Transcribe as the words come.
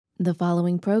The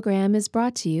following program is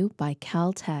brought to you by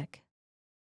Caltech.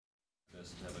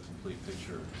 Just to have a complete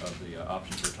picture of the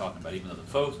options we're talking about, even though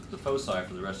the foci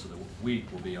for the rest of the week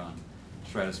will be on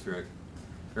stratospheric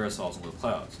aerosols and low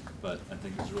clouds. But I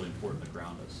think it's really important to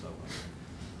ground us. So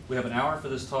we have an hour for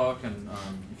this talk, and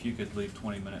if you could leave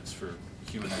 20 minutes for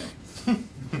Q&A.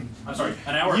 I'm sorry,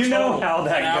 an hour You total. know how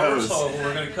that goes. So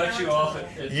we're going to cut you off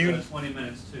at 20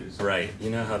 minutes too. So. Right, you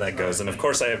know how that goes. And of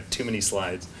course I have too many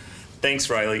slides.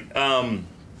 Thanks, Riley.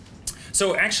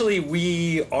 So actually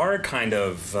we are kind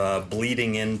of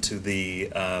bleeding into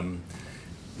the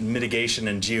mitigation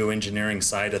and geoengineering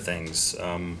side of things,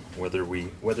 whether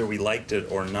we liked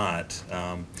it or not.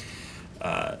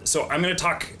 So I'm going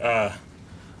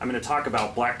to talk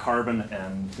about black carbon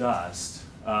and dust.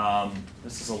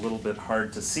 This is a little bit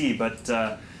hard to see, but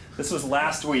this was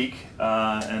last week,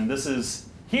 and this is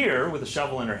here with a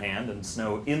shovel in her hand and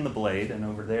snow in the blade, and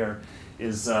over there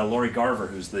is Lori Garver,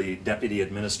 who's the Deputy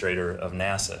Administrator of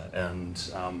NASA. And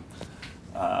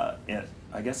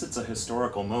I guess it's a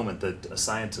historical moment that a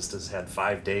scientist has had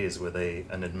 5 days with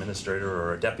an administrator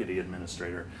or a deputy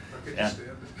administrator. And,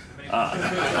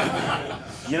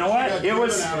 you know what? It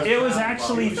was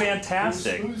actually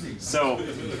fantastic. So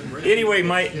anyway,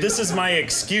 this is my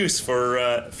excuse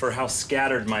for how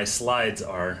scattered my slides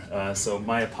are. So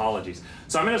my apologies.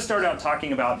 So I'm going to start out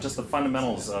talking about just the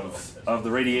fundamentals of the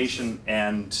radiation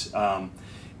and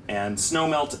snow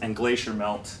melt and glacier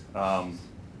melt.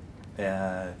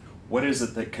 What is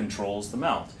it that controls the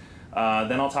melt?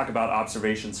 Then I'll talk about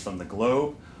observations from the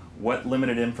globe, what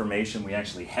limited information we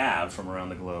actually have from around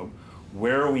the globe,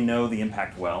 where we know the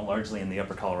impact well, largely in the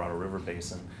upper Colorado River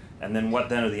Basin, and then what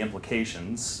then are the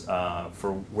implications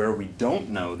for where we don't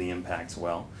know the impacts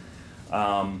well.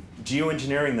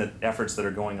 Geoengineering, the efforts that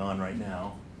are going on right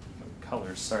now,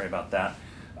 colors, sorry about that,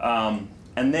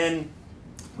 and then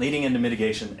leading into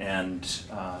mitigation and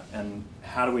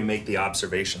how do we make the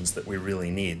observations that we really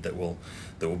need that will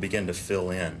begin to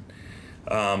fill in.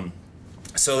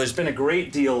 So there's been a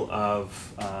great deal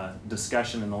of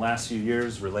discussion in the last few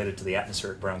years related to the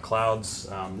atmospheric brown clouds.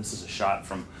 This is a shot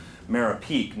from Mara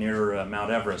Peak near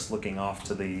Mount Everest, looking off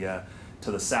to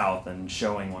the south and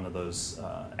showing one of those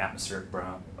atmospheric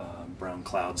brown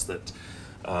clouds that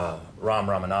Ram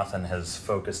Ramanathan has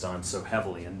focused on so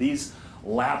heavily. And these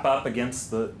lap up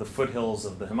against the foothills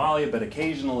of the Himalaya, but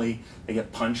occasionally they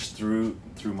get punched through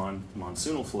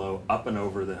monsoonal flow up and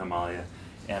over the Himalaya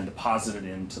and deposited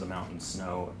into the mountain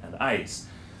snow and ice.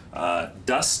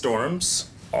 Dust storms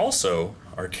also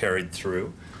are carried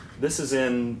through. This is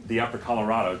in the upper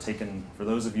Colorado, taken for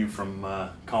those of you from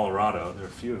Colorado. There are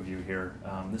a few of you here.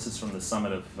 This is from the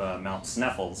summit of Mount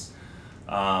Sneffels,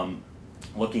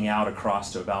 looking out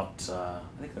across to about, I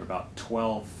think they're about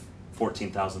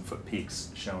 14,000 foot peaks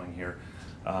showing here.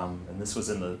 And this was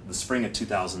in the spring of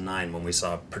 2009 when we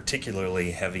saw a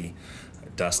particularly heavy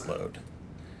dust load.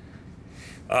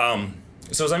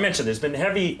 So as I mentioned, there's been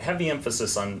heavy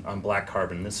emphasis on black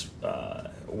carbon. This,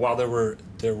 while there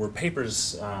were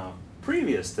papers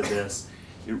previous to this,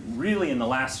 it really in the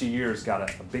last few years got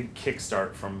a big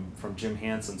kickstart from Jim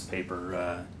Hansen's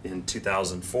paper in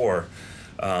 2004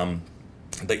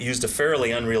 that used a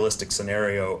fairly unrealistic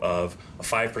scenario of a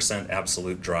 5%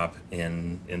 absolute drop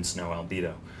in snow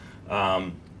albedo.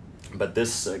 But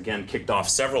this again kicked off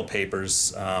several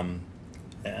papers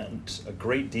and a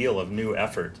great deal of new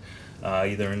effort,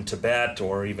 either in Tibet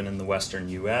or even in the western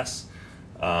U.S.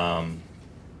 And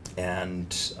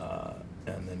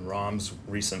then Ram's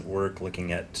recent work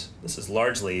looking at, this is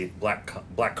largely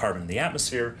black carbon in the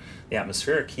atmosphere, the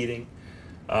atmospheric heating.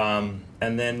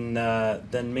 And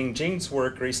then Ming Jing's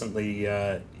work recently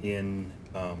in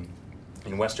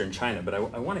western China. But I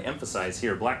want to emphasize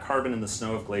here black carbon in the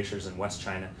snow of glaciers in West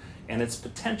China and its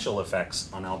potential effects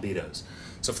on albedos.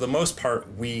 So for the most part,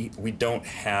 we don't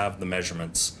have the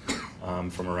measurements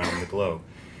from around the globe.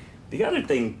 The other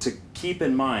thing to keep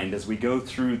in mind as we go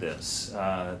through this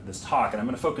talk, and I'm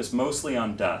going to focus mostly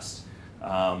on dust,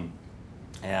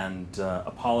 and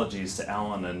apologies to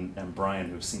Alan and Brian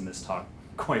who've seen this talk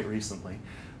quite recently.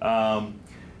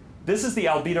 This is the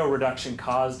albedo reduction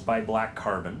caused by black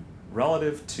carbon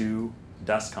relative to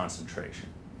dust concentration,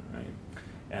 right?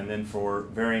 And then for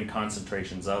varying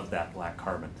concentrations of that black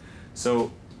carbon.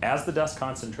 So as the dust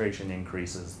concentration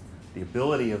increases, the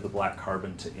ability of the black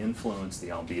carbon to influence the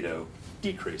albedo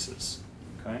decreases,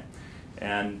 okay?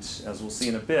 And as we'll see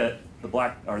in a bit,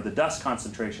 the dust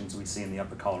concentrations we see in the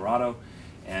upper Colorado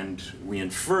and we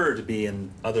infer to be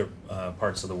in other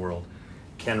parts of the world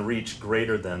can reach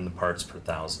greater than the parts per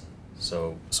thousand.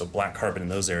 So black carbon in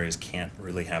those areas can't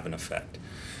really have an effect.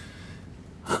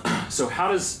 So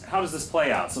how does this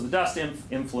play out? So the dust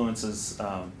influences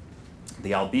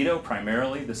the albedo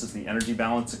primarily. This is the energy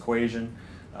balance equation.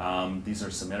 These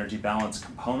are some energy balance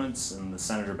components in the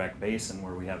Senator Beck Basin,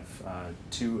 where we have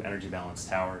 2 energy balance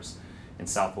towers in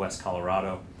southwest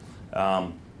Colorado.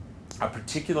 A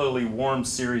particularly warm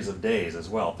series of days as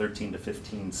well, 13 to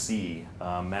 15 C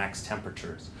max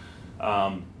temperatures.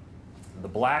 The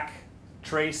black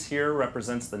trace here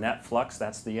represents the net flux.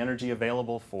 That's the energy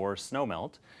available for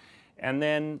snowmelt. And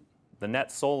then the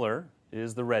net solar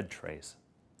is the red trace.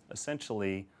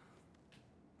 Essentially,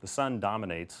 the sun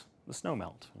dominates the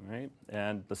snowmelt, right?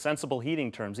 And the sensible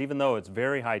heating terms, even though it's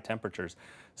very high temperatures,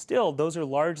 still those are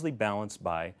largely balanced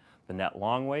by the net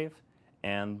long wave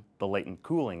and the latent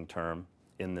cooling term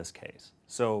in this case.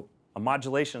 So a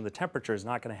modulation of the temperature is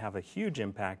not going to have a huge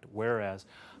impact, whereas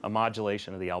a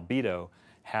modulation of the albedo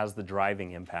has the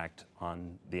driving impact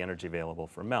on the energy available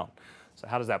for melt. So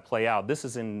how does that play out? This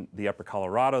is in the Upper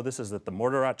Colorado. This is at the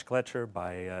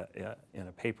Morteratsch-Gletscher in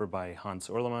a paper by Hans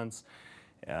Urlemans.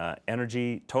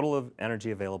 Total of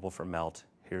energy available for melt.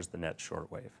 Here's the net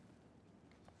shortwave.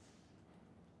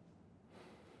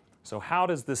 So how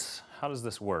does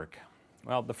this work?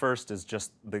 Well, the first is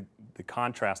just the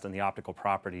contrast and the optical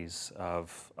properties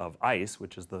of ice,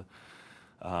 which is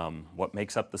what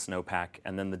makes up the snowpack,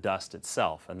 and then the dust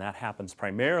itself. And that happens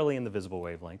primarily in the visible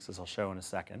wavelengths, as I'll show in a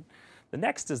second. The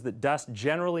next is that dust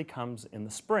generally comes in the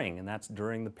spring, and that's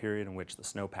during the period in which the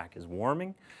snowpack is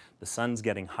warming, the sun's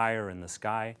getting higher in the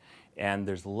sky, and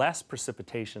there's less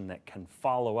precipitation that can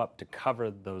follow up to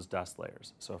cover those dust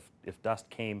layers. So if dust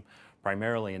came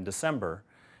primarily in December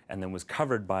and then was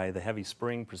covered by the heavy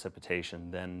spring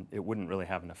precipitation, then it wouldn't really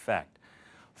have an effect.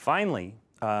 Finally,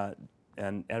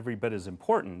 and every bit as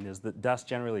important, is that dust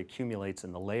generally accumulates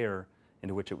in the layer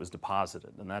into which it was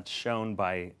deposited. And that's shown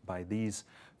by these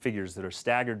figures that are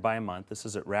staggered by a month. This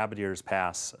is at Rabbit Ears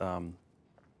Pass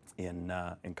in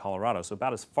Colorado, so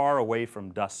about as far away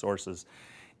from dust sources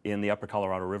in the Upper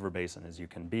Colorado River Basin as you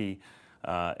can be.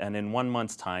 And in 1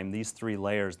 month's time, these 3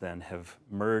 layers then have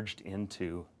merged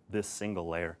into this single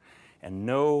layer, and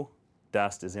no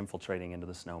dust is infiltrating into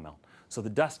the snowmelt. So the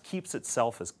dust keeps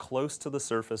itself as close to the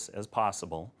surface as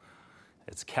possible.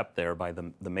 It's kept there by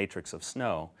the matrix of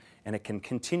snow, and it can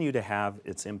continue to have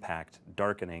its impact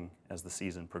darkening as the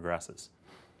season progresses.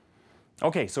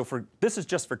 Okay, so this is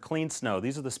just for clean snow.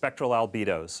 These are the spectral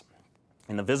albedos.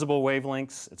 In the visible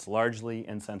wavelengths, it's largely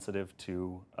insensitive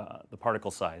to the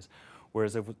particle size.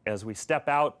 Whereas as we step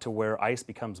out to where ice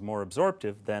becomes more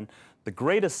absorptive, then the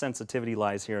greatest sensitivity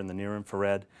lies here in the near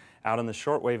infrared. Out in the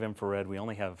shortwave infrared, we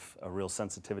only have a real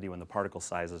sensitivity when the particle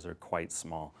sizes are quite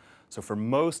small. So for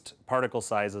most particle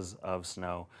sizes of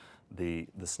snow, the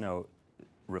snow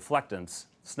reflectance,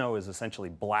 snow is essentially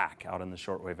black out in the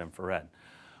shortwave infrared.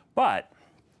 But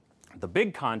the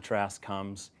big contrast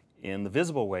comes in the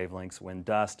visible wavelengths when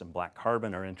dust and black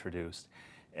carbon are introduced.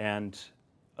 And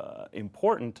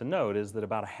important to note is that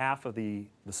about half of the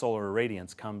solar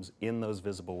irradiance comes in those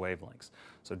visible wavelengths.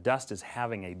 So dust is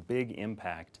having a big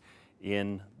impact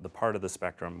in the part of the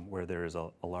spectrum where there is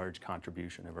a large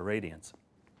contribution of irradiance.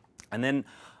 And then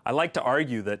I like to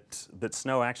argue that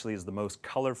snow actually is the most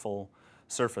colorful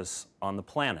surface on the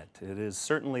planet. It is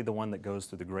certainly the one that goes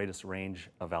through the greatest range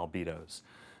of albedos.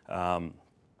 And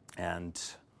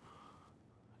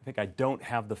I think I don't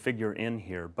have the figure in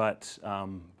here, but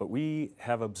we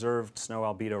have observed snow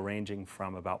albedo ranging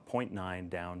from about 0.9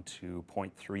 down to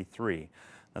 0.33.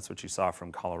 That's what you saw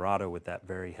from Colorado with that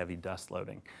very heavy dust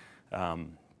loading.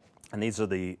 And these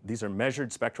are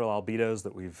measured spectral albedos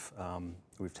that we've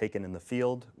taken in the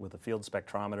field with a field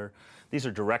spectrometer. These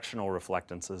are directional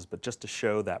reflectances, but just to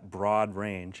show that broad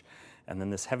range. And then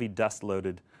this heavy dust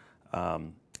loaded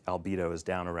albedo is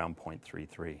down around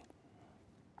 0.33.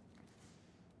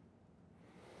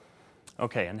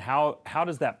 Okay, and how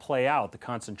does that play out, the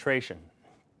concentration?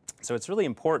 So it's really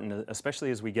important,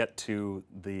 especially as we get to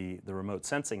the remote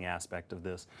sensing aspect of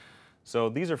this. So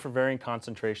these are for varying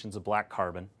concentrations of black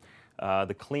carbon.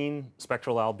 The clean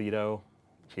spectral albedo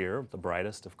here, the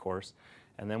brightest, of course.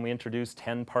 And then we introduce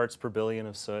 10 parts per billion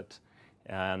of soot,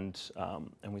 and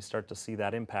we start to see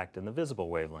that impact in the visible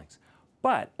wavelengths.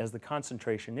 But as the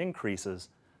concentration increases,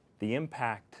 the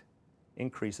impact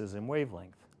increases in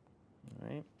wavelength,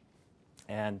 right?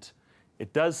 And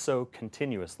it does so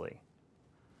continuously.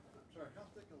 I'm sorry, how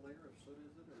thick a layer of soot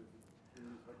is it?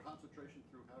 Or is the concentration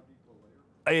through how deep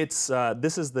a layer?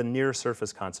 This is the near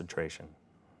surface concentration.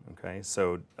 Okay,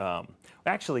 so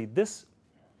actually this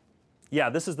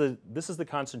is the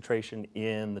concentration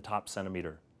in the top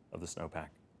centimeter of the snowpack,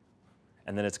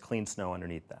 and then it's clean snow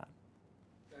underneath that.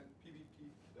 And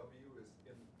PBPW is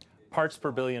in Parts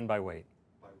per billion by weight.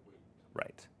 by weight.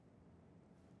 Right.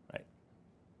 Right.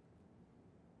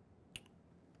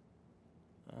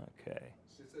 Okay.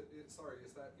 Sorry,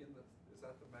 is that the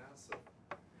mass of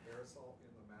aerosol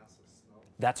in the mass of snow?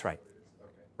 That's right. What it is?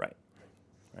 Okay. Right.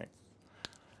 Right.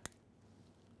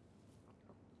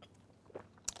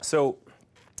 So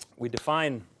we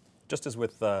define, just as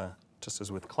with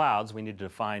clouds, we need to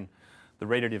define the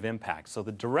radiative impact. So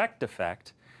the direct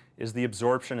effect is the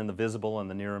absorption in the visible and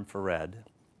the near infrared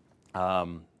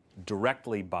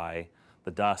directly by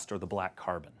the dust or the black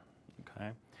carbon.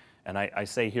 Okay? And I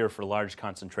say here for large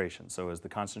concentrations. So as the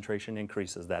concentration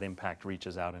increases, that impact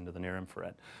reaches out into the near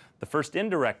infrared. The first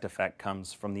indirect effect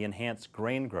comes from the enhanced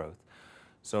grain growth.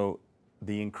 So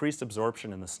the increased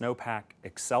absorption in the snowpack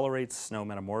accelerates snow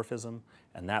metamorphism,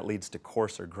 and that leads to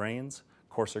coarser grains.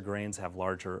 Coarser grains have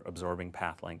larger absorbing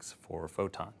path lengths for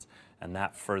photons, and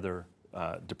that further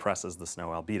depresses the snow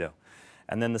albedo.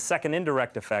 And then the second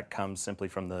indirect effect comes simply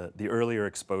from the earlier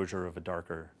exposure of a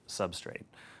darker substrate,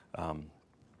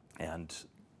 and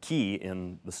key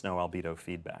in the snow albedo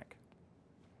feedback.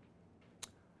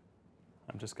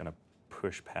 I'm just going to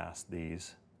push past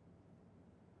these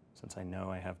since I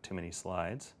know I have too many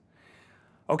slides.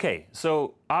 Okay,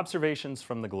 so observations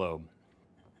from the globe.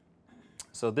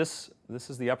 So this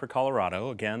is the Upper Colorado.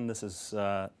 Again, this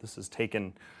is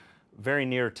taken very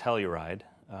near Telluride,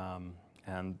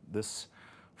 and this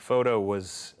photo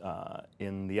was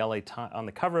in the LA Times, on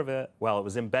the cover of it. Well, it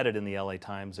was embedded in the LA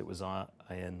Times. It was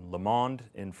in Le Monde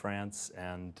in France,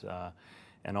 and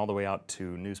all the way out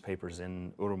to newspapers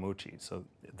in Urumqi. So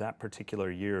that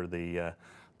particular year, the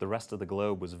rest of the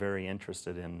globe was very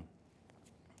interested in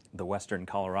the western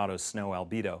Colorado snow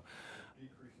albedo.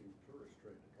 Decreasing tourist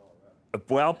trade to Colorado.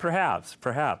 Well, perhaps.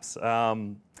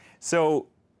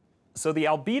 So the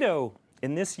albedo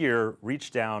in this year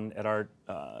reached down at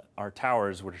our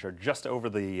towers, which are just over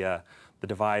the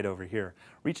divide over here,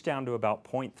 reached down to about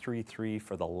 0.33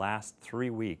 for the last 3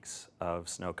 weeks of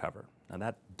snow cover. Now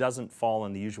that doesn't fall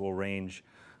in the usual range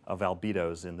of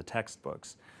albedos in the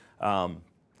textbooks.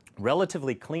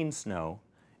 Relatively clean snow,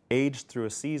 aged through a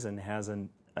season, has an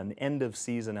end of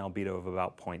season albedo of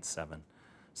about 0.7.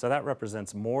 So that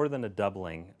represents more than a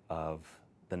doubling of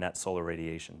the net solar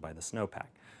radiation by the snowpack.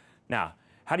 Now,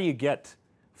 how do you get,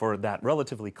 for that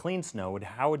relatively clean snow,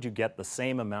 how would you get the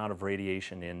same amount of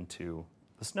radiation into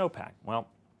the snowpack? Well,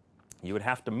 you would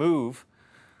have to move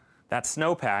that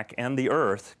snowpack and the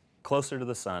Earth closer to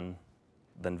the sun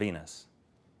than Venus.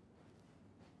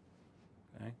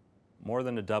 Okay? More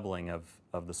than a doubling of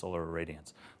the solar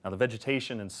irradiance. Now, the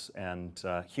vegetation and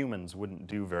humans wouldn't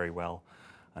do very well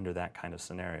under that kind of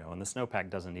scenario, and the snowpack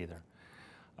doesn't either.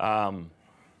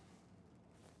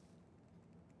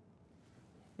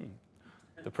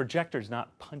 The projector's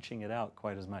not punching it out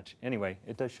quite as much. Anyway,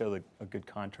 it does show a good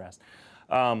contrast.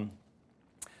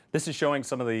 This is showing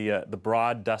some of the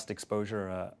broad dust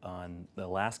exposure on the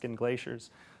Alaskan glaciers.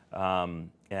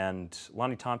 And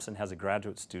Lonnie Thompson has a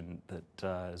graduate student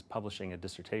that is publishing a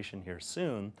dissertation here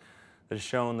soon that has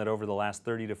shown that over the last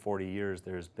 30 to 40 years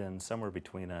there's been somewhere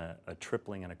between a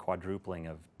tripling and a quadrupling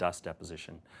of dust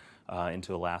deposition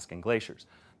into Alaskan glaciers.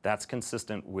 That's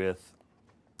consistent with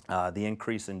the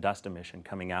increase in dust emission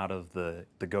coming out of the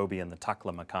Gobi and the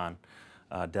Taklamakan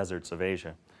deserts of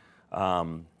Asia.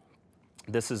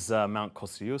 This is Mount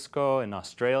Kosciuszko in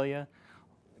Australia.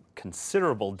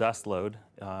 Considerable dust load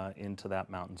into that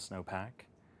mountain snowpack.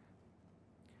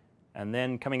 And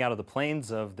then coming out of the plains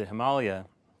of the Himalaya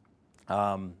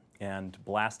and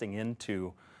blasting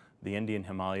into the Indian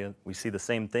Himalaya, we see the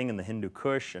same thing in the Hindu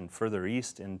Kush and further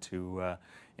east into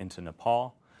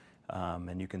Nepal.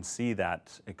 And you can see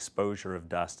that exposure of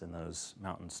dust in those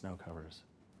mountain snow covers.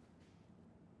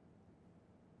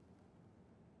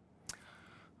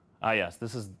 Yes,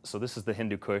 this is the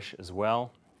Hindu Kush as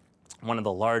well. One of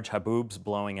the large haboobs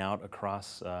blowing out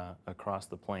across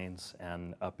the plains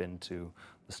and up into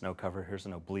the snow cover. Here's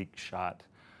an oblique shot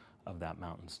of that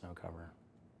mountain snow cover.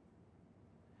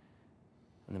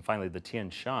 And then finally the Tian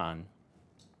Shan,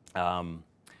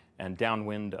 and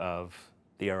downwind of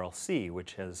the Aral Sea,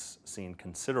 which has seen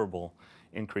considerable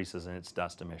increases in its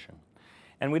dust emission.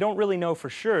 And we don't really know for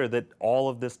sure that all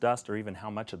of this dust, or even how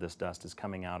much of this dust, is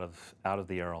coming out of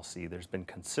the Aral Sea. There's been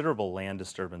considerable land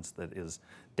disturbance that is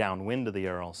downwind of the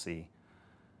Aral Sea.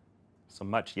 So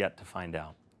much yet to find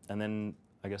out. And then,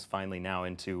 I guess finally now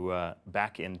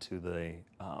back into the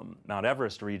Mount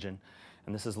Everest region.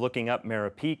 And this is looking up Mera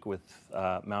Peak with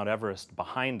Mount Everest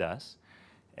behind us,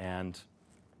 and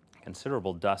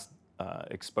considerable dust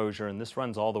exposure. And this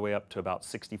runs all the way up to about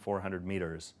 6,400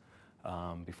 meters.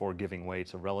 Before giving way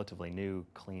to relatively new,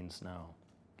 clean snow.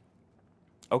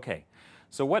 Okay,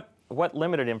 so what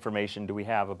limited information do we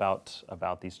have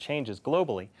about these changes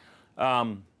globally?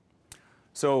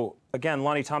 So again,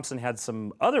 Lonnie Thompson had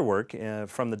some other work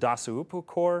from the Dasuupu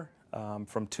core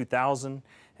from 2000,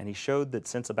 and he showed that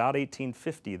since about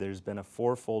 1850, there's been a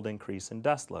 4-fold increase in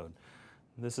dust load.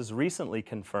 This is recently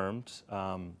confirmed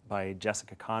by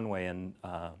Jessica Conway and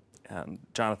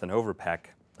Jonathan Overpeck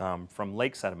from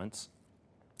lake sediments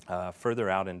further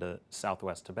out into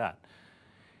southwest Tibet.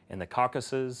 In the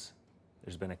Caucasus,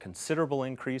 there's been a considerable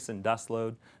increase in dust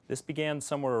load. This began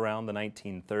somewhere around the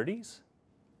 1930s.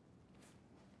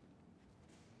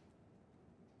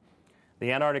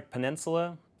 The Antarctic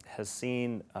Peninsula has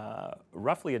seen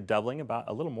roughly a doubling, about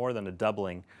a little more than a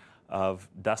doubling of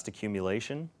dust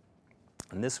accumulation.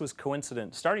 And this was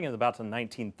coincident, starting in about the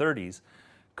 1930s,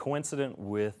 coincident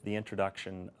with the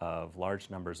introduction of large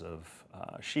numbers of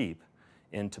sheep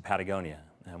into Patagonia.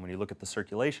 And when you look at the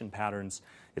circulation patterns,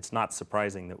 it's not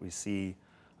surprising that we see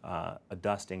a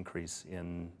dust increase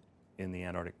in the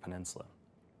Antarctic Peninsula.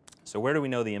 So where do we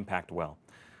know the impact well?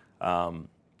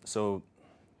 So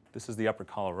this is the Upper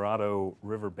Colorado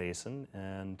River Basin,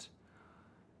 and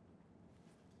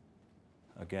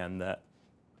again,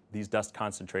 these dust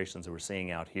concentrations that we're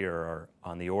seeing out here are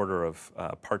on the order of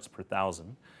parts per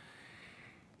thousand.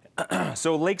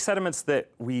 So lake sediments that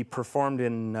we performed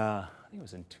in, I think it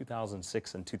was in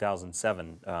 2006 and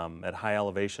 2007 at high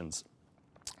elevations.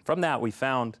 From that, we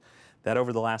found that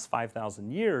over the last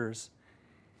 5,000 years,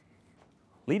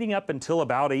 leading up until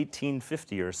about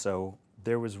 1850 or so,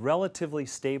 there was relatively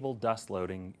stable dust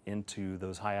loading into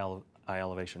those high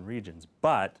elevation regions,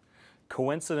 but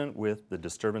coincident with the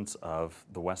disturbance of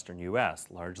the western U.S.,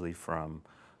 largely from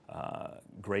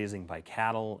grazing by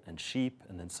cattle and sheep,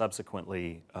 and then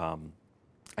subsequently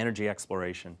energy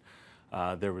exploration,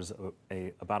 there was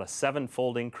about a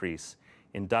 7-fold increase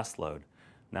in dust load.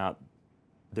 Now,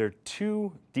 there are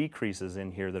 2 decreases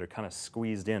in here that are kind of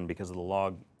squeezed in because of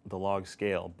the log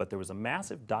scale, but there was a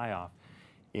massive die-off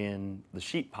in the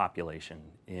sheep population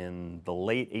in the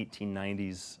late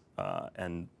 1890s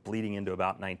and bleeding into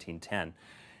about 1910.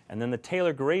 And then the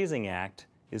Taylor Grazing Act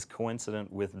is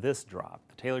coincident with this drop.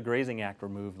 The Taylor Grazing Act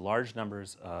removed large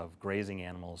numbers of grazing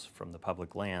animals from the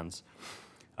public lands.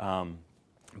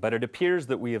 But it appears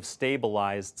that we have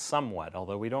stabilized somewhat,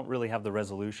 although we don't really have the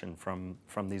resolution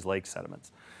from these lake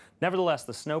sediments. Nevertheless,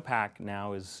 the snowpack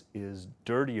now is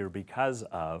dirtier because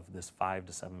of this 5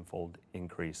 to 7-fold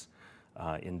increase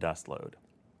in dust load.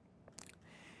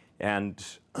 And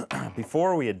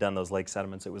before we had done those lake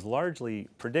sediments, it was largely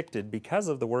predicted because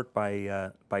of the work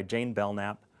by Jane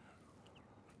Belknap,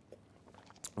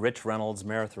 Rich Reynolds,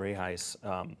 Meredith Reheis,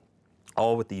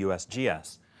 all with the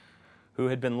USGS, who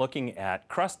had been looking at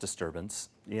crust disturbance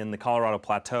in the Colorado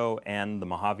Plateau and the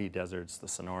Mojave Deserts, the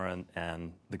Sonora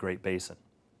and the Great Basin.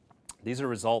 These are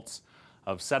results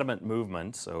of sediment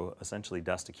movement, so essentially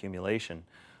dust accumulation,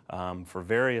 for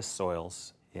various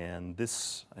soils, and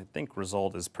this, I think,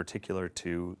 result is particular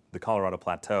to the Colorado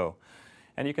Plateau.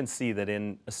 And you can see that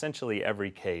in essentially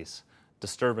every case,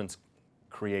 disturbance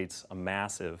creates a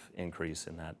massive increase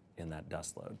in that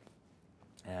dust load.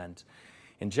 And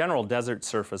in general, desert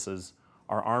surfaces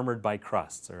are armored by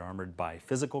crusts. They're armored by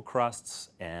physical crusts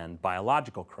and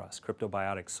biological crusts,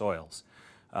 cryptobiotic soils.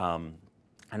 And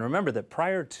remember that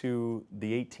prior to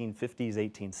the 1850s,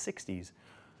 1860s,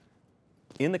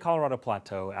 in the Colorado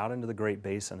Plateau, out into the Great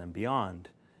Basin and beyond,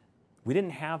 we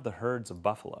didn't have the herds of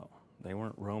buffalo. They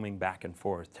weren't roaming back and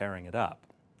forth, tearing it up.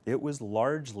 It was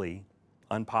largely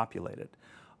unpopulated.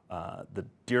 The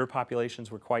deer populations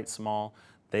were quite small.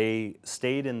 They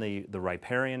stayed in the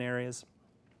riparian areas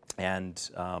and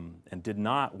did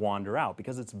not wander out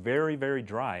because it's very, very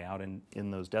dry out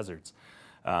in those deserts.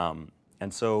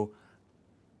 And so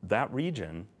that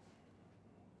region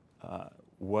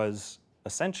was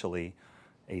essentially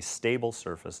a stable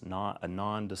surface, not a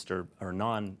non-disturb or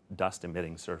non-dust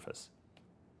emitting surface.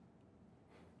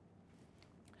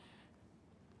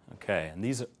 Okay, and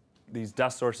these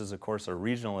dust sources, of course, are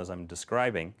regional as I'm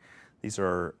describing. These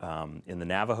are in the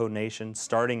Navajo Nation,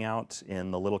 starting out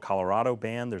in the Little Colorado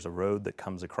Band. There's a road that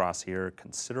comes across here,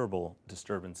 considerable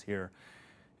disturbance here.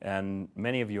 And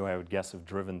many of you, I would guess, have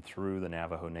driven through the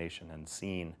Navajo Nation and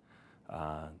seen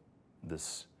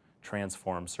this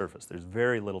transformed surface. There's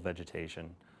very little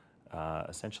vegetation,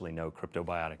 essentially no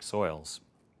cryptobiotic soils,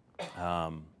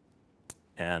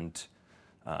 and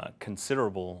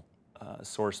considerable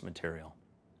source material.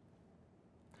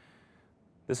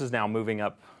 This is now moving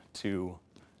up to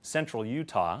central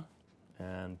Utah,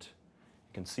 and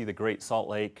you can see the Great Salt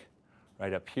Lake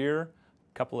right up here.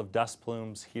 A couple of dust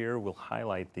plumes here. We'll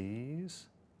highlight these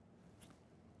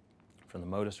from the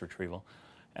Motus retrieval.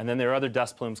 And then there are other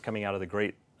dust plumes coming out of the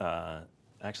great,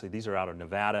 actually these are out of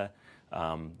Nevada.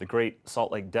 The Great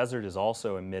Salt Lake Desert is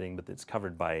also emitting, but it's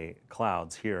covered by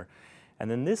clouds here. And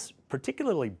then this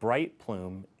particularly bright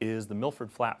plume is the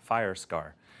Milford Flat Fire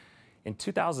Scar. In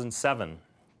 2007,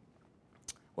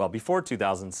 well, before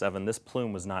 2007, this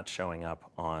plume was not showing up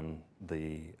on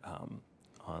the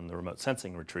remote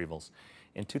sensing retrievals.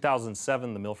 In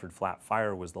 2007, the Milford Flat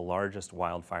Fire was the largest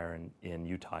wildfire in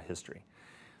Utah history.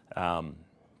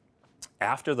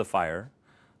 After the fire,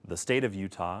 the state of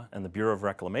Utah and the Bureau of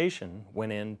Reclamation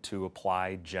went in to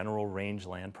apply general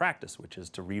rangeland practice, which is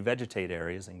to revegetate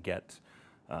areas and get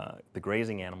the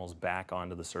grazing animals back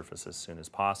onto the surface as soon as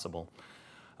possible.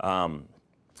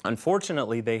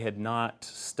 Unfortunately, they had not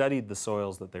studied the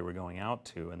soils that they were going out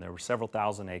to, and there were several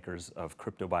thousand acres of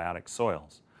cryptobiotic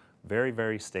soils. Very,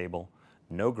 very stable,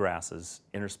 no grasses,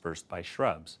 interspersed by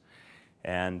shrubs.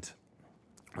 And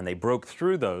when they broke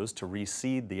through those to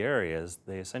reseed the areas,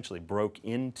 they essentially broke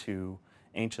into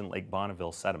ancient Lake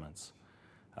Bonneville sediments,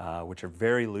 which are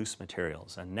very loose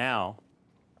materials. And now,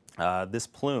 this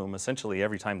plume, essentially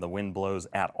every time the wind blows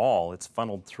at all, it's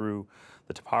funneled through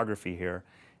the topography here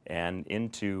and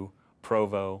into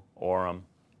Provo, Orem,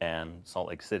 and Salt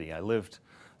Lake City. I lived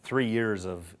 3 years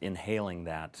of inhaling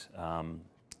that,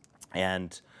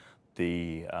 and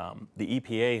the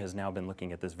EPA has now been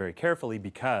looking at this very carefully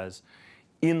because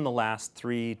in the last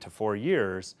 3 to 4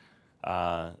 years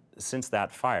since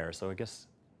that fire, so I guess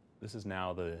this is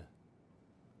now would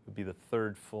be the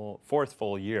fourth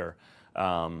full year,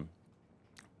 Salt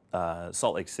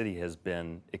Lake City has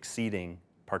been exceeding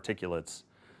particulates,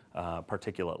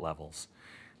 particulate levels,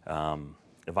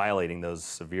 violating those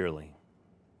severely.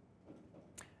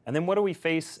 And then what do we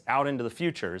face out into the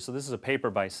future? So this is a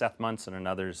paper by Seth Munson and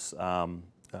others,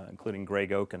 including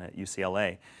Greg Oken at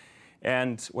UCLA.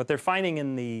 And what they're finding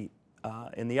in the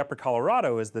upper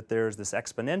Colorado is that there's this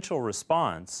exponential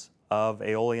response of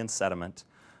aeolian sediment,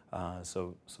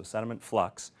 so sediment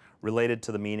flux, related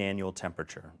to the mean annual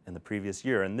temperature in the previous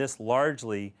year. And this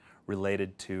largely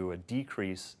related to a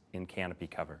decrease in canopy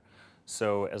cover.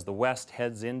 So as the West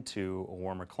heads into a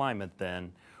warmer climate,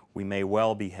 then we may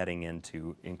well be heading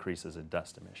into increases in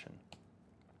dust emission.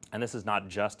 And this is not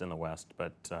just in the West,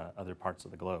 but other parts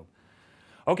of the globe.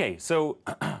 Okay, so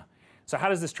how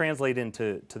does this translate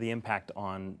into the impact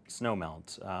on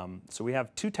snowmelt? So we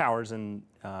have 2 towers in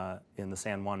the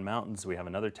San Juan Mountains. We have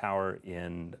another tower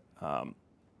on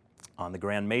the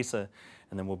Grand Mesa,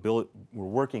 and then we're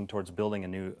working towards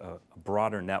building a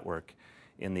broader network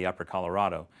in the upper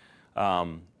Colorado.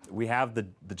 We have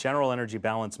the general energy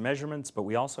balance measurements, but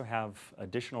we also have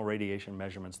additional radiation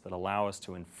measurements that allow us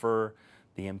to infer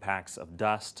the impacts of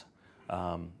dust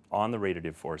on the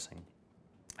radiative forcing.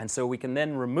 And so we can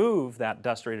then remove that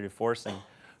dust radiative forcing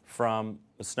from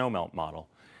the snowmelt model.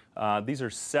 These are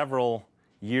several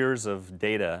years of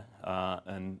data,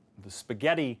 and the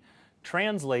spaghetti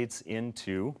translates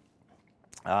into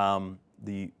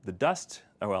the dust,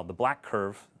 the black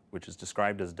curve, which is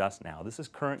described as dust now. This is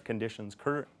current conditions,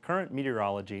 current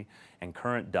meteorology, and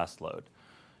current dust load.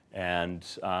 And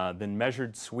then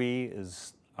measured SWE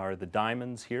are the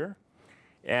diamonds here.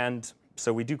 And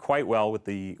so we do quite well with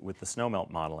the snowmelt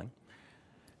modeling.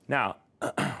 Now,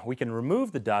 we can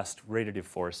remove the dust radiative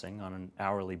forcing on an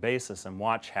hourly basis and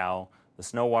watch how the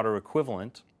snow water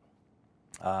equivalent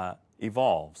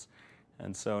evolves.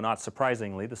 And so not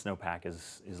surprisingly, the snowpack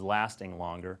is lasting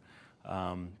longer.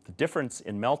 The difference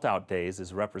in meltout days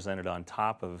is represented on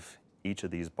top of each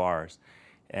of these bars.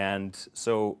 And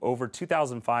so over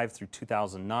 2005 through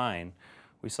 2009,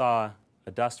 we saw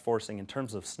a dust forcing in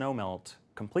terms of snowmelt,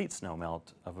 complete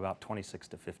snowmelt, of about 26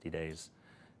 to 50 days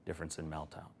difference in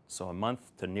meltout. So a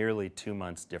month to nearly 2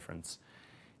 months difference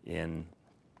in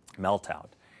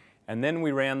meltout. And then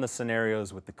we ran the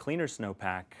scenarios with the cleaner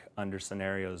snowpack under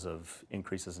scenarios of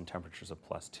increases in temperatures of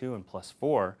 +2 and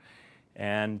 +4.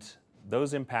 And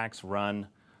those impacts run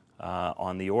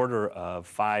on the order of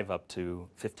 5 up to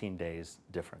 15 days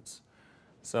difference.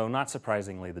 So not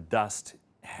surprisingly, the dust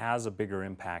has a bigger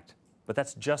impact, but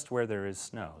that's just where there is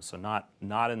snow. So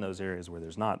not in those areas where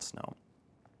there's not snow.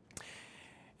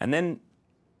 And then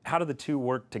how do the two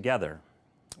work together?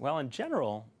 Well, in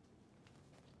general,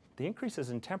 the increases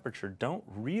in temperature don't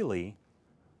really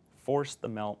force the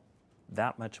melt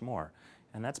that much more.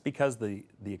 And that's because the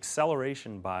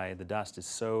acceleration by the dust is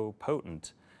so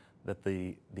potent that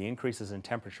the increases in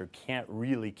temperature can't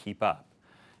really keep up.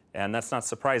 And that's not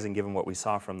surprising given what we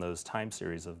saw from those time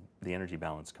series of the energy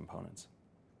balance components.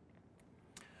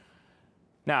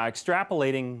 Now,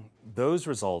 extrapolating those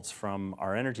results from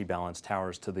our energy balance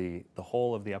towers to the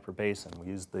whole of the upper basin, we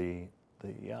used the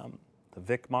the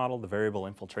VIC model, the variable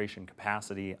infiltration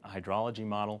capacity hydrology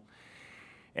model,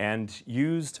 and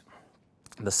used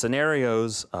the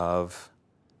scenarios of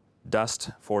dust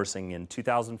forcing in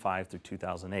 2005 through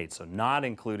 2008, so not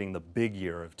including the big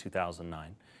year of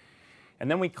 2009. And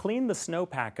then we cleaned the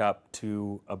snowpack up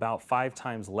to about 5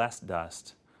 times less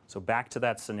dust, so back to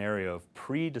that scenario of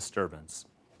pre-disturbance,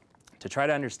 to try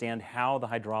to understand how the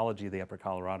hydrology of the Upper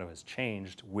Colorado has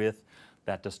changed with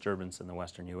that disturbance in the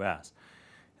western U.S.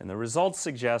 And the results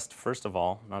suggest, first of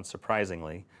all, not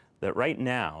surprisingly, that right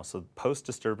now, so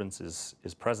post-disturbance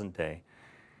is present day,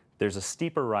 there's a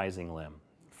steeper rising limb.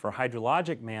 For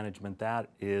hydrologic management, that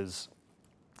is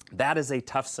a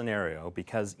tough scenario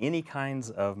because any kinds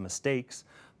of mistakes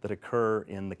that occur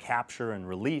in the capture and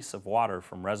release of water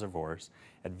from reservoirs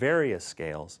at various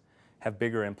scales have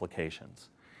bigger implications.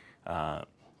 And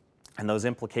those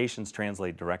implications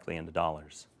translate directly into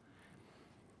dollars.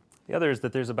 The other is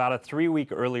that there's about a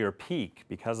 3-week earlier peak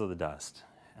because of the dust.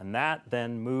 And that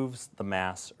then moves the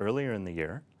mass earlier in the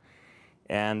year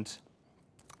and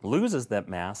loses that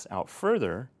mass out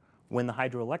further when the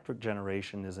hydroelectric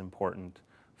generation is important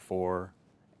for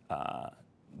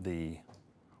the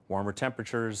warmer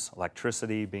temperatures,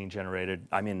 electricity being generated,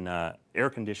 air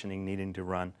conditioning needing to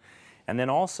run. And then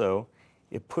also,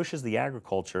 it pushes the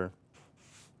agriculture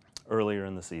earlier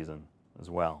in the season as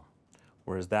well,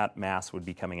 whereas that mass would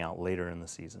be coming out later in the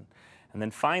season. And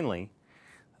then finally,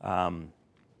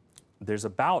 there's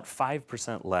about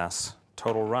 5% less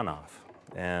total runoff.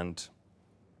 And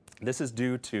this is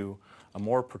due to a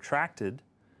more protracted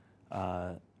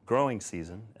growing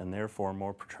season and therefore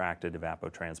more protracted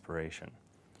evapotranspiration.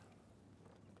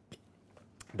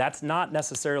 That's not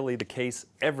necessarily the case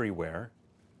everywhere.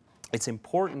 It's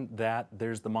important that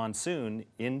there's the monsoon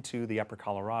into the Upper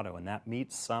Colorado, and that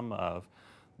meets some of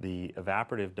the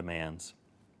evaporative demands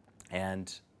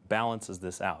and balances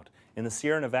this out. In the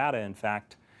Sierra Nevada, in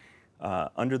fact,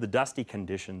 under the dusty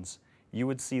conditions, you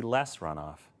would see less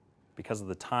runoff because of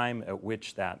the time at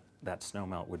which that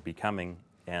snowmelt would be coming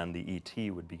and the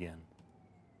ET would begin.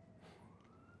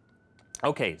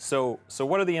 Okay, so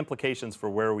what are the implications for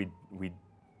where we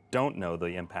don't know the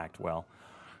impact well?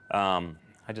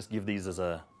 I just give these as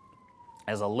a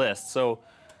list. So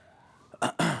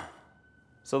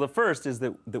the first is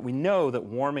that we know that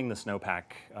warming the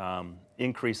snowpack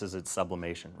increases its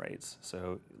sublimation rates.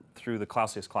 So through the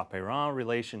Clausius-Clapeyron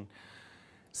relation,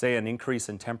 say an increase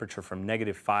in temperature from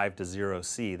 -5 to 0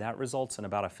 C, that results in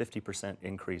about a 50%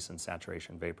 increase in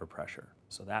saturation vapor pressure.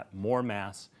 So that more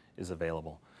mass is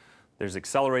available. There's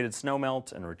accelerated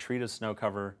snowmelt and retreat of snow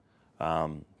cover,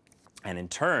 and in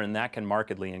turn, that can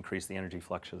markedly increase the energy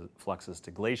fluxes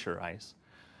to glacier ice.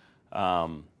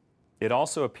 It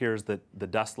also appears that the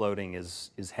dust loading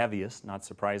is heaviest, not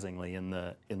surprisingly, in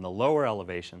the lower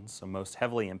elevations, so most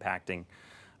heavily impacting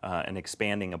and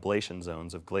expanding ablation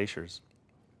zones of glaciers.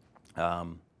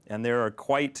 And there are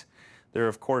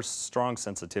of course strong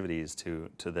sensitivities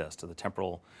to the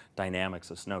temporal dynamics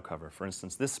of snow cover. For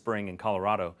instance, this spring in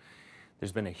Colorado,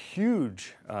 there's been a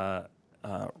huge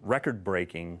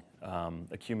record-breaking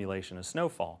accumulation of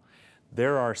snowfall.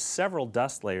 There are several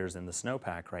dust layers in the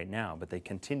snowpack right now, but they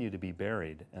continue to be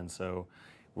buried. And so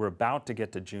we're about to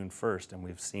get to June 1st, and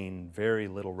we've seen very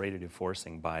little radiative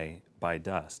forcing by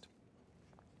dust.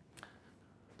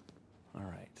 All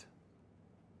right.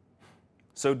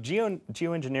 So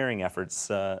geoengineering efforts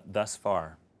thus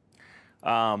far.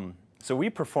 So we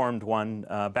performed one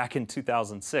back in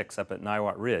 2006 up at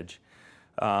Niwot Ridge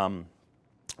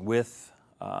with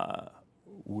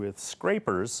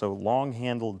scrapers, so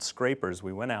long-handled scrapers.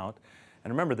 We went out,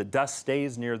 and remember the dust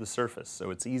stays near the surface,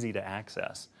 so it's easy to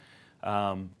access.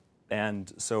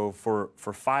 And so for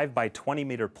 5 by 20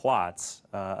 meter plots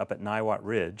up at Niwot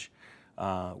Ridge,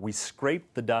 we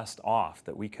scraped the dust off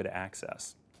that we could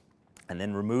access, and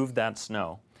then removed that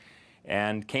snow,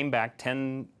 and came back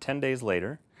 10 days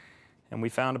later, and we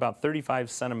found about 35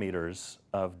 centimeters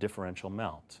of differential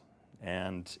melt.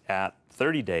 And at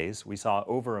 30 days, we saw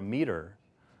over a meter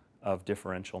of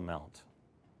differential melt.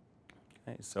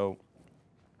 Okay, so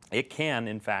it can,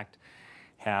 in fact,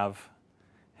 have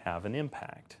an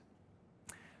impact.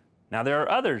 Now, there are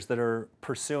others that are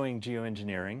pursuing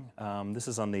geoengineering. This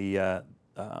is on the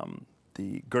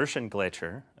Gerschen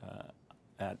Glacier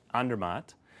at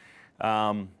Andermatt.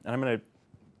 And I'm going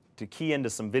to key into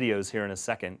some videos here in a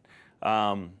second.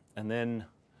 And then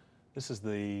this is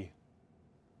the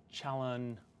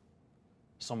Chalon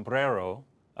Sombrero,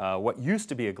 what used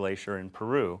to be a glacier in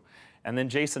Peru. And then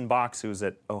Jason Box, who's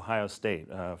at Ohio State,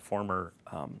 a former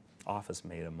office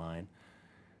mate of mine.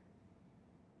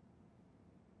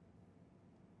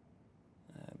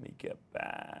 Let me get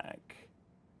back.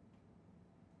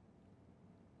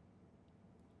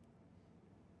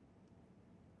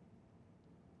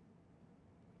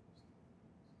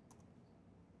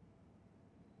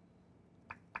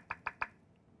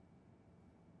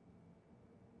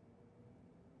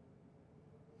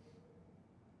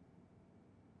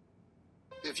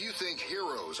 if you think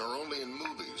heroes are only in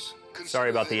movies, Sorry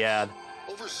about the ad.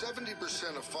 over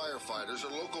 70% of firefighters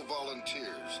are local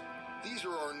volunteers. These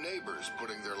are our neighbors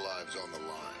putting their lives on the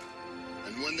line.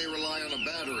 And when they rely on a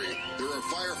battery, there are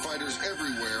firefighters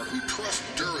everywhere who trust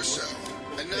Duracell.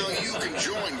 And now you can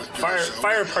join with Duracell.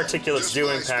 Fire particulates Just do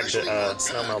buy impact specially marked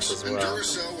snow melts packs, as and well.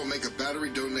 Duracell will make a battery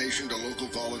donation to local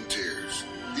volunteers.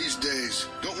 These days,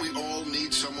 don't we all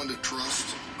need someone to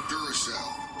trust?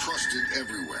 Duracell, trusted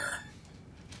everywhere.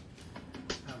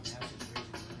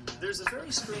 There's a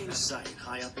very strange sight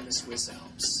high up in the Swiss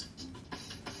Alps.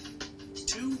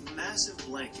 Two massive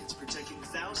blankets protecting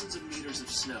thousands of meters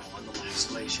of snow on the Lax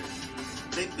Glacier.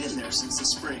 They've been there since the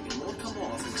spring and won't come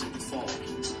off until the fall.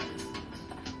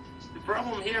 The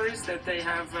problem here is that they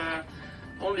have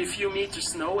only a few meters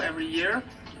snow every year.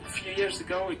 A few years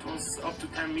ago it was up to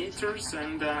 10 meters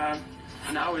and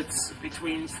now it's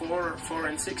between 4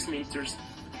 and 6 meters.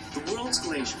 The world's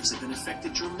glaciers have been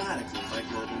affected dramatically by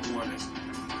global warming.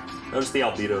 Notice the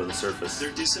albedo of the surface.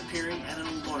 They're disappearing at an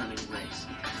alarming rate.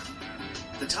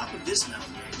 The top of this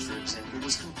mountain range, for example,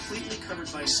 was completely covered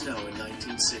by snow in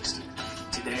 1960.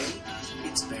 Today,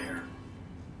 it's bare.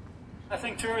 I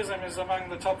think tourism is among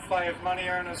the top 5 money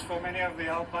earners for many of the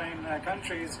alpine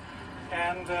countries.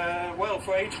 And, well,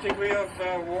 for each degree of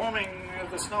warming,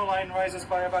 the snow line rises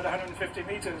by about 150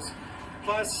 meters.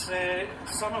 Plus,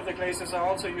 some of the glaciers are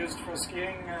also used for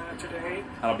skiing today.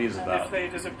 Albedo is and about if they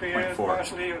disappear 0.4,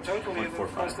 partially or totally, then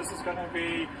of course this is going to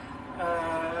be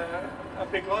a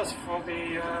big loss for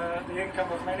the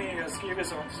income of many ski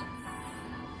resorts.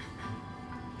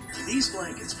 These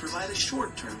blankets provide a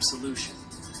short-term solution.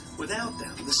 Without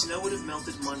them, the snow would have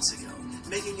melted months ago,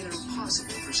 making it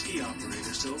impossible for ski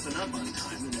operators to open up on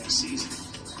time the next season.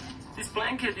 This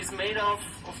blanket is made of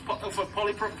a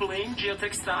polypropylene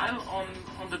geotextile on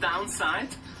the downside,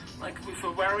 like with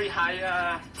a very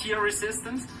high tear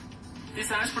resistance.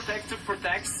 This ice protector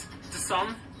protects the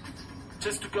sun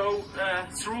just to go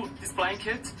through this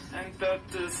blanket, and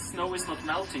the snow is not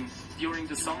melting during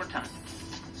the summertime.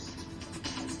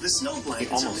 The snow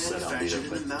blankets are manufactured in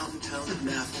the mountain town of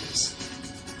Naples.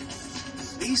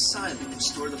 These silos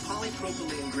store the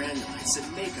polypropylene granulates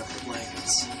that make up the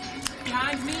blankets.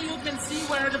 Behind me you can see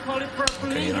where the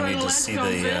polypropylene granulates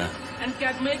goes in and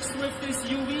get mixed with this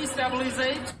UV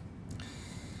stabilizate.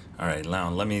 All right, now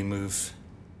let me move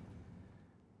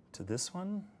to this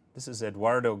one. This is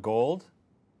Eduardo Gold,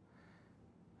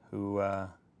 who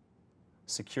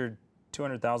secured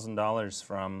 $200,000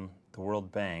 from the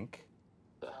World Bank.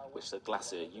 Which the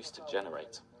glacier used to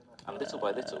generate. And little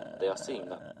by little, they are seeing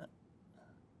that.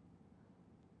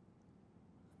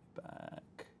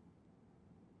 Back.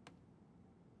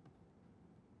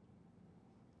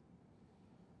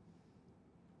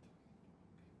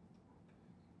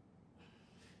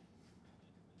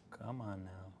 Come on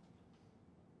now.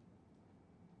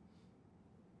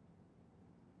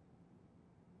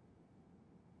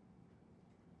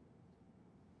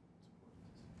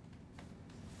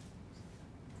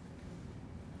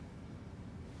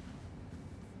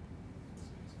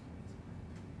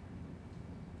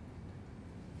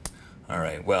 All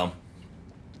right, well,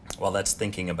 while that's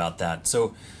thinking about that.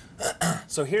 So,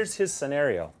 so here's his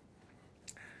scenario.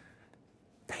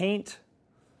 Paint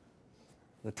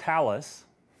the talus,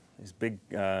 these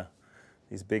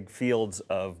big fields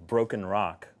of broken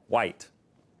rock, white,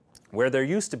 where there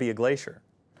used to be a glacier,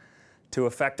 to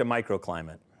affect a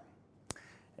microclimate.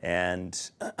 And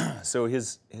so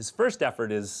his first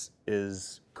effort is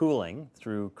cooling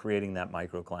through creating that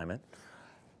microclimate.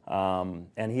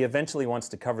 And he eventually wants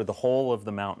to cover the whole of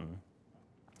the mountain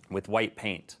with white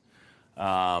paint.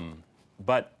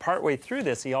 But partway through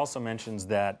this, he also mentions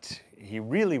that he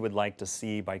really would like to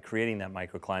see, by creating that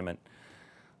microclimate,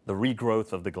 the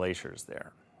regrowth of the glaciers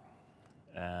there.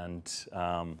 And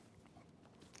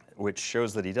which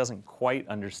shows that he doesn't quite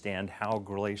understand how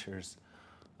glaciers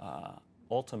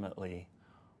ultimately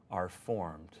are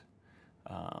formed.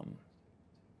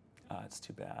 It's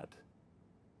too bad.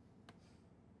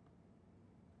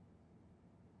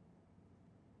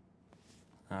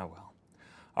 Ah, well.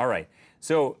 All right.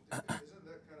 So. Isn't that kind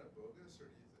of bogus, or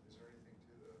is there anything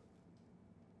to that?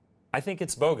 I think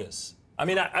it's bogus. I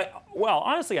mean, well,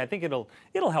 honestly, I think it'll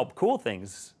help cool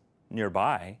things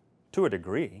nearby to a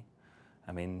degree.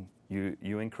 I mean,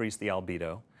 you increase the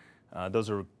albedo. Those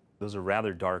are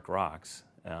rather dark rocks,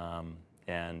 and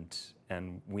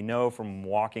we know from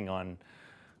walking on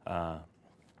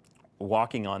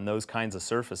those kinds of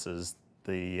surfaces,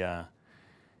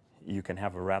 you can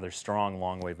have a rather strong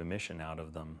long-wave emission out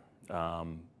of them.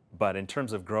 But in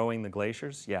terms of growing the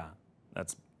glaciers, yeah,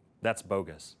 that's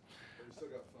bogus. But he still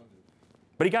got funded.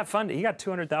 But he got funded. He got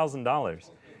 $200,000.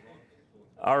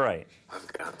 All right.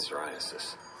 I've got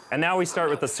psoriasis. And now we start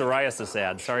with the psoriasis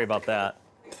ad. Sorry about that.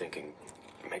 I'm thinking,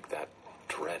 make that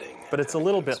dreading. But it's a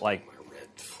little bit like red,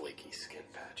 flaky skin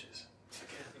patches.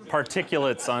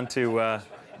 particulates onto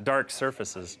dark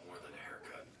surfaces. More than a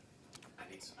haircut. I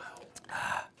need some help.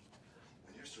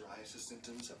 When your psoriasis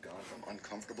symptoms have gone from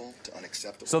uncomfortable to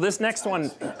unacceptable. So this next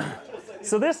one,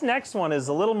 is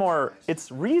a little more,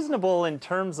 it's reasonable in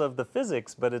terms of the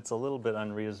physics, but it's a little bit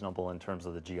unreasonable in terms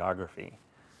of the geography.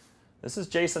 This is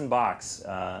Jason Box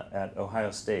at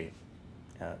Ohio State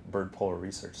at Bird Polar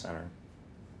Research Center.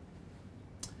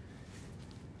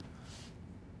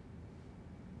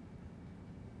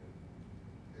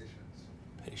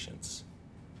 Patience.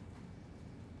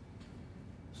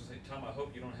 So say, Tom, I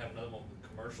hope you don't have another one with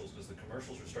commercials, because the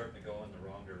commercials are starting to go in the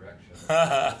wrong direction.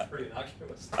 It's pretty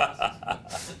innocuous.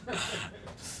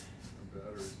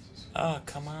 Oh,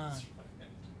 come on.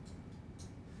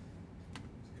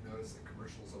 You notice the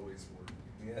commercials always work.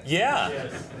 Yeah.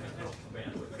 Yes.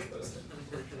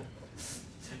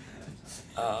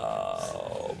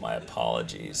 Oh, my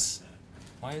apologies.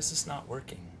 Why is this not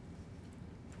working?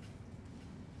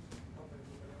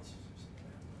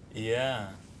 Yeah.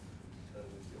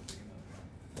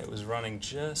 It was running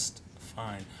just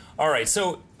fine. All right,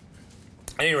 so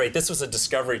at any rate, this was a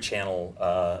Discovery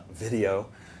Channel video.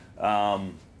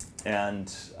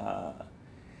 And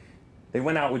they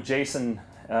went out with Jason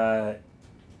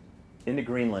into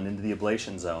Greenland, into the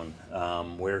ablation zone,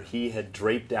 where he had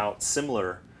draped out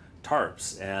similar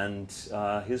tarps. And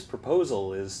his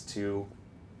proposal is to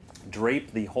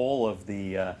drape the whole of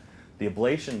the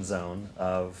ablation zone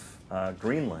of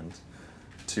Greenland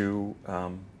to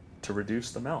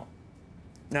reduce the melt.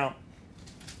 Now,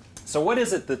 so what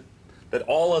is it that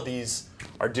all of these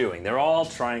are doing? They're all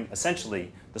trying,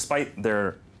 essentially, despite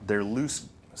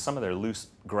some of their loose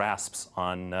grasps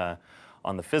on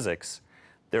the physics,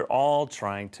 they're all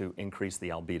trying to increase the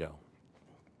albedo.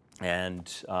 And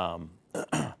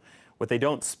what they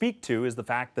don't speak to is the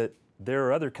fact that there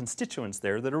are other constituents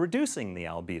there that are reducing the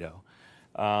albedo.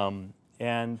 And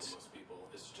Most people,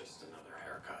 it's just another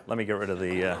haircut. let me get rid of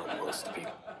the Most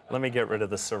people. let me get rid of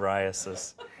the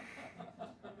psoriasis.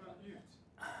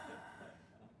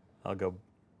 I'll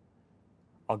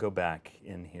go back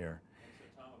in here.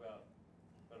 So, Tom, about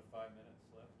 5 minutes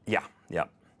left. Yeah, yeah.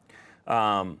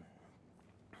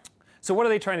 So what are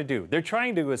they trying to do? They're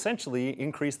trying to essentially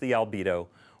increase the albedo.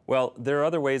 Well, there are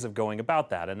other ways of going about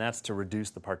that, and that's to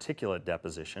reduce the particulate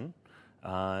deposition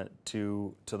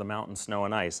to the mountain snow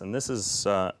and ice. And this is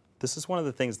one of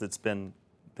the things that's been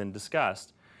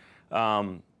discussed.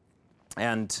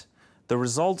 And the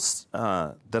results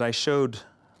that I showed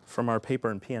from our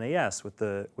paper in PNAS with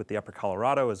the Upper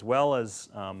Colorado, as well as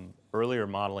earlier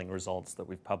modeling results that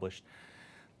we've published,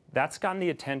 that's gotten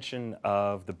the attention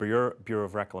of the Bureau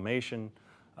of Reclamation,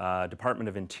 Department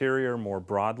of Interior more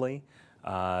broadly,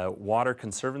 water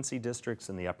conservancy districts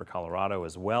in the Upper Colorado,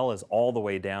 as well as all the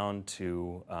way down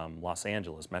to Los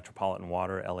Angeles, Metropolitan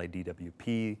Water,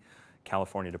 LADWP,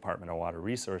 California Department of Water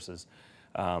Resources,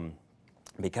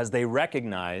 because they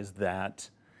recognize that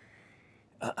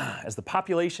as the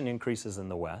population increases in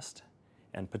the West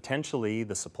and potentially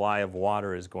the supply of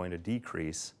water is going to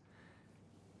decrease,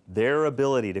 their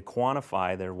ability to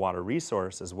quantify their water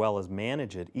resource as well as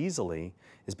manage it easily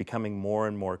is becoming more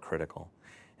and more critical.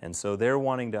 And so they're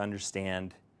wanting to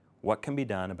understand what can be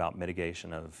done about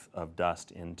mitigation of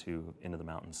dust into the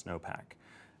mountain snowpack.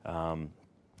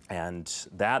 And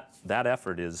that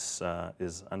effort is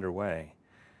underway.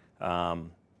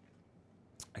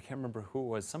 I can't remember who it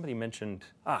was. Somebody mentioned,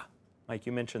 Mike,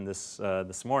 you mentioned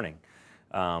this morning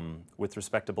with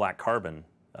respect to black carbon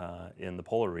in the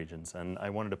polar regions. And I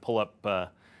wanted to pull up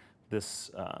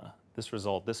this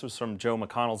result. This was from Joe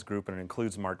McConnell's group, and it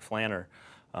includes Mark Flanner,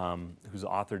 who's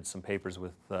authored some papers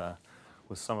with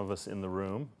some of us in the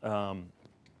room.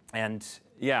 And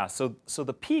yeah, so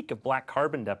the peak of black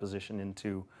carbon deposition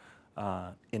into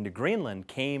Greenland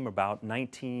came about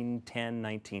 1910,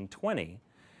 1920.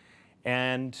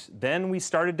 And then we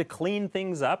started to clean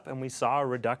things up, and we saw a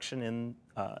reduction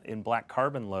in black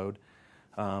carbon load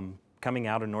coming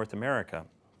out of North America.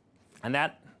 And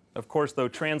that, of course, though,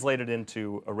 translated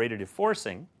into a radiative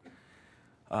forcing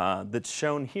that's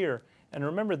shown here. And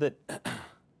remember that,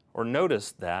 or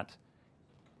notice that,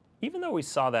 even though we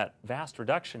saw that vast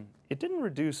reduction, it didn't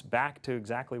reduce back to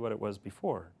exactly what it was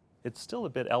before. It's still a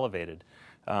bit elevated.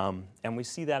 And we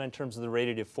see that in terms of the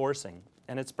radiative forcing.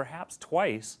 And it's perhaps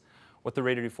twice what the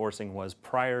radiative forcing was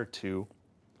prior to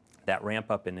that ramp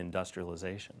up in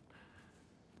industrialization.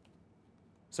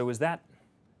 So is that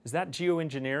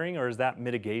geoengineering or is that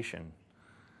mitigation?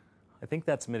 I think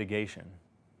that's mitigation.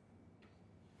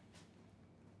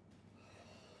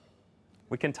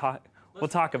 We can talk. We'll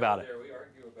talk about it. We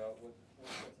argue about what's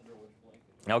under which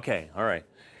blanket. Okay, all right.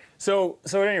 So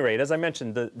at any rate, as I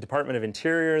mentioned, the Department of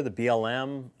Interior, the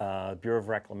BLM, Bureau of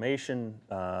Reclamation,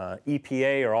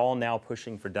 EPA are all now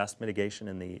pushing for dust mitigation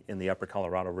in the Upper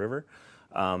Colorado River.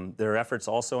 There are efforts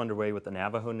also underway with the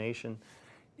Navajo Nation.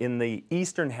 In the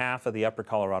eastern half of the Upper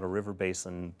Colorado River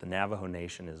Basin, the Navajo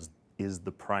Nation is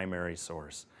the primary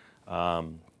source.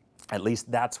 At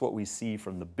least that's what we see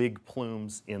from the big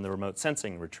plumes in the remote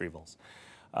sensing retrievals.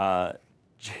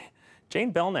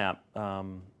 Jane Belknap,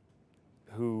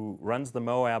 who runs the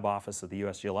Moab office of the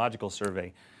U.S. Geological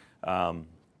Survey,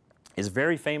 is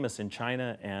very famous in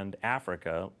China and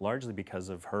Africa, largely because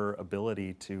of her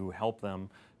ability to help them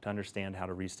to understand how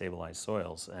to restabilize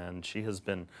soils. And she has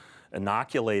been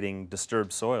inoculating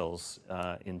disturbed soils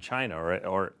in China,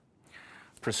 or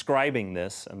prescribing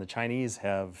this, and the Chinese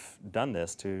have done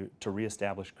this to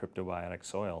reestablish cryptobiotic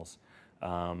soils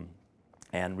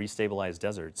and restabilize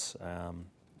deserts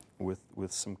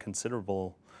with some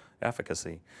considerable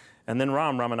efficacy. And then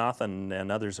Ram Ramanathan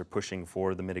and others are pushing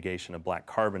for the mitigation of black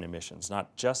carbon emissions,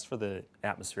 not just for the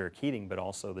atmospheric heating, but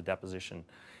also the deposition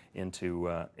into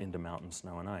mountain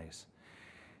snow and ice.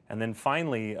 And then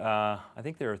finally, I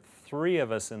think there are 3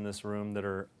 of us in this room that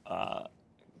are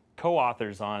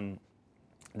co-authors on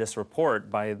this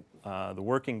report by the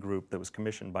working group that was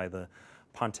commissioned by the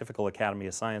Pontifical Academy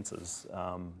of Sciences.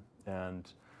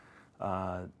 And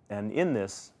in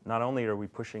this, not only are we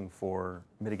pushing for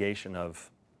mitigation of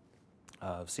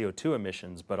CO2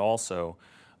 emissions, but also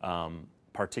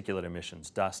particulate emissions,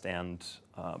 dust and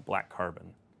black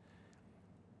carbon.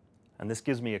 And this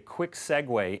gives me a quick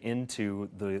segue into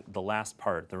the last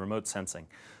part, the remote sensing.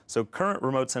 So current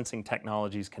remote sensing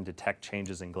technologies can detect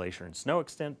changes in glacier and snow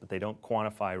extent, but they don't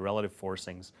quantify relative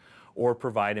forcings or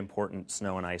provide important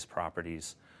snow and ice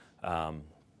properties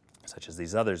such as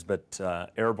these others. But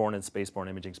airborne and spaceborne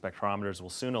imaging spectrometers will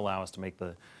soon allow us to make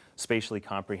the spatially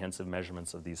comprehensive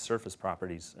measurements of these surface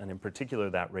properties, and in particular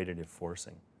that radiative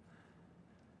forcing.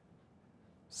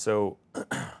 So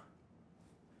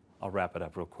I'll wrap it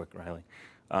up real quick, Riley.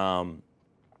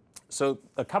 So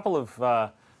a couple of,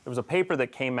 there was a paper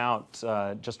that came out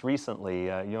just recently,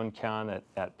 Yun Kyan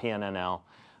at PNNL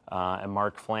and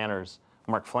Mark Flanner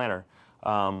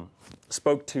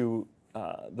spoke to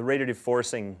the radiative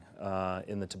forcing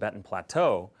in the Tibetan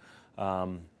Plateau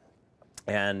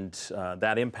and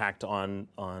that impact on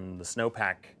the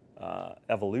snowpack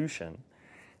evolution.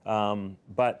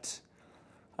 But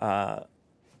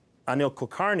Anil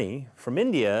Kulkarni from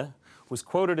India was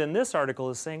quoted in this article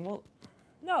as saying, well,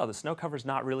 no, the snow cover's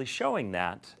not really showing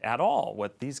that at all,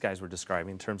 what these guys were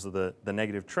describing in terms of the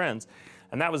negative trends.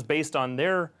 And that was based on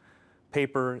their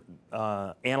paper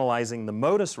analyzing the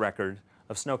MODIS record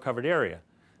of snow-covered area.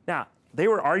 Now, they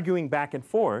were arguing back and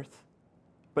forth,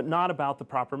 but not about the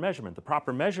proper measurement. The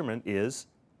proper measurement is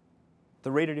the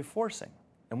radiative forcing,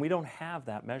 and we don't have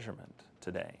that measurement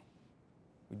today.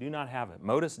 We do not have it.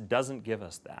 MODIS doesn't give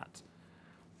us that.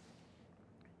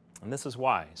 And this is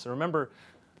why. So remember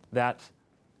that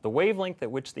the wavelength at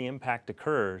which the impact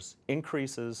occurs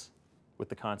increases with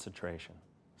the concentration.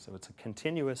 So it's a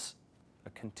continuous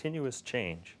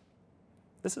change.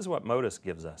 This is what MODIS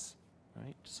gives us,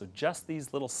 right? So just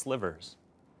these little slivers.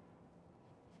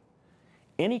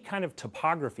 Any kind of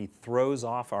topography throws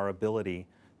off our ability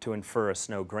to infer a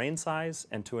snow grain size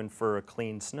and to infer a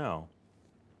clean snow.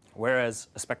 Whereas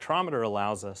a spectrometer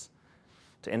allows us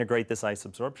to integrate this ice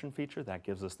absorption feature. That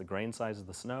gives us the grain size of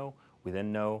the snow. We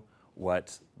then know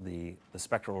what the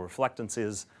spectral reflectance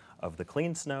is of the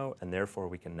clean snow, and therefore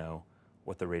we can know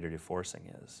what the radiative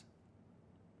forcing is.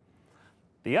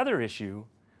 The other issue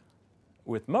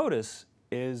with MODIS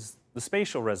is the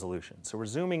spatial resolution. So we're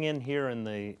zooming in here in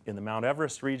the Mount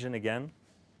Everest region again.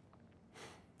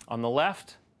 On the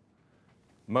left,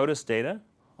 MODIS data.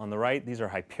 On the right, these are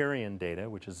Hyperion data,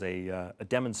 which is a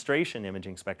demonstration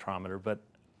imaging spectrometer, but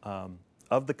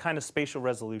of the kind of spatial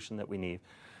resolution that we need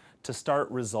to start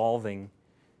resolving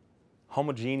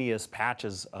homogeneous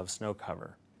patches of snow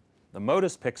cover. The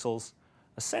MODIS pixels,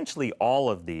 essentially all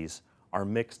of these are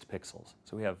mixed pixels.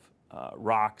 So we have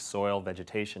rock, soil,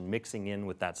 vegetation mixing in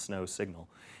with that snow signal.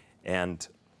 And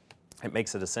it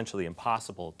makes it essentially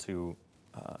impossible to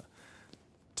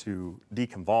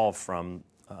deconvolve from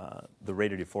the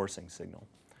radiative forcing signal.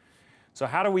 So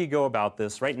how do we go about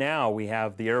this? Right now we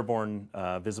have the Airborne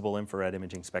Visible Infrared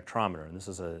Imaging Spectrometer, and this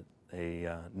is a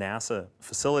NASA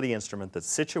facility instrument that's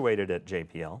situated at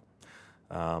JPL.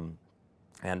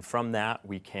 And from that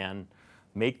we can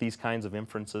make these kinds of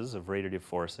inferences of radiative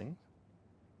forcing.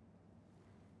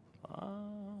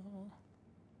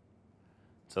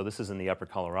 So this is in the upper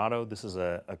Colorado. This is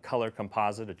a color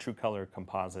composite, a true color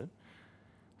composite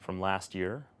from last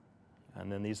year.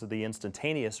 And then these are the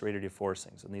instantaneous radiative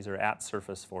forcings, and these are at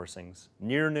surface forcings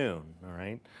near noon, all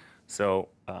right? So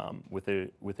with the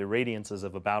irradiances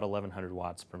of about 1,100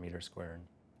 watts per meter squared.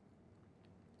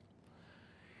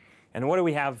 And what do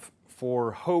we have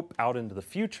for hope out into the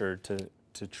future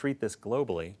to treat this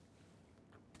globally?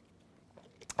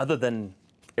 Other than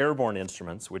airborne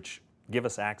instruments, which give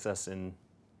us access in,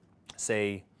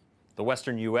 say, the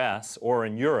Western US or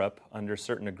in Europe under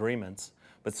certain agreements,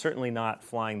 but certainly not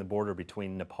flying the border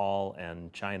between Nepal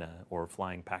and China or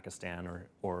flying Pakistan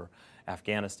or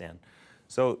Afghanistan.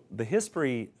 So the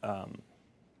HISPRI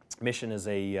mission is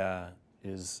a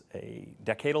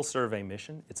decadal survey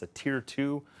mission. It's a Tier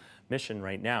 2 mission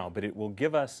right now, but it will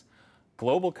give us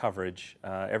global coverage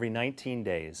every 19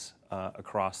 days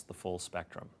across the full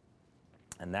spectrum.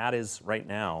 And that is, right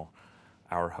now,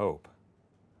 our hope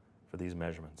for these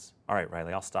measurements. All right,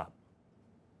 Riley, I'll stop.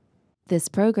 This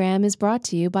program is brought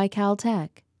to you by Caltech.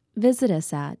 Visit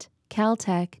us at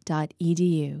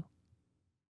caltech.edu.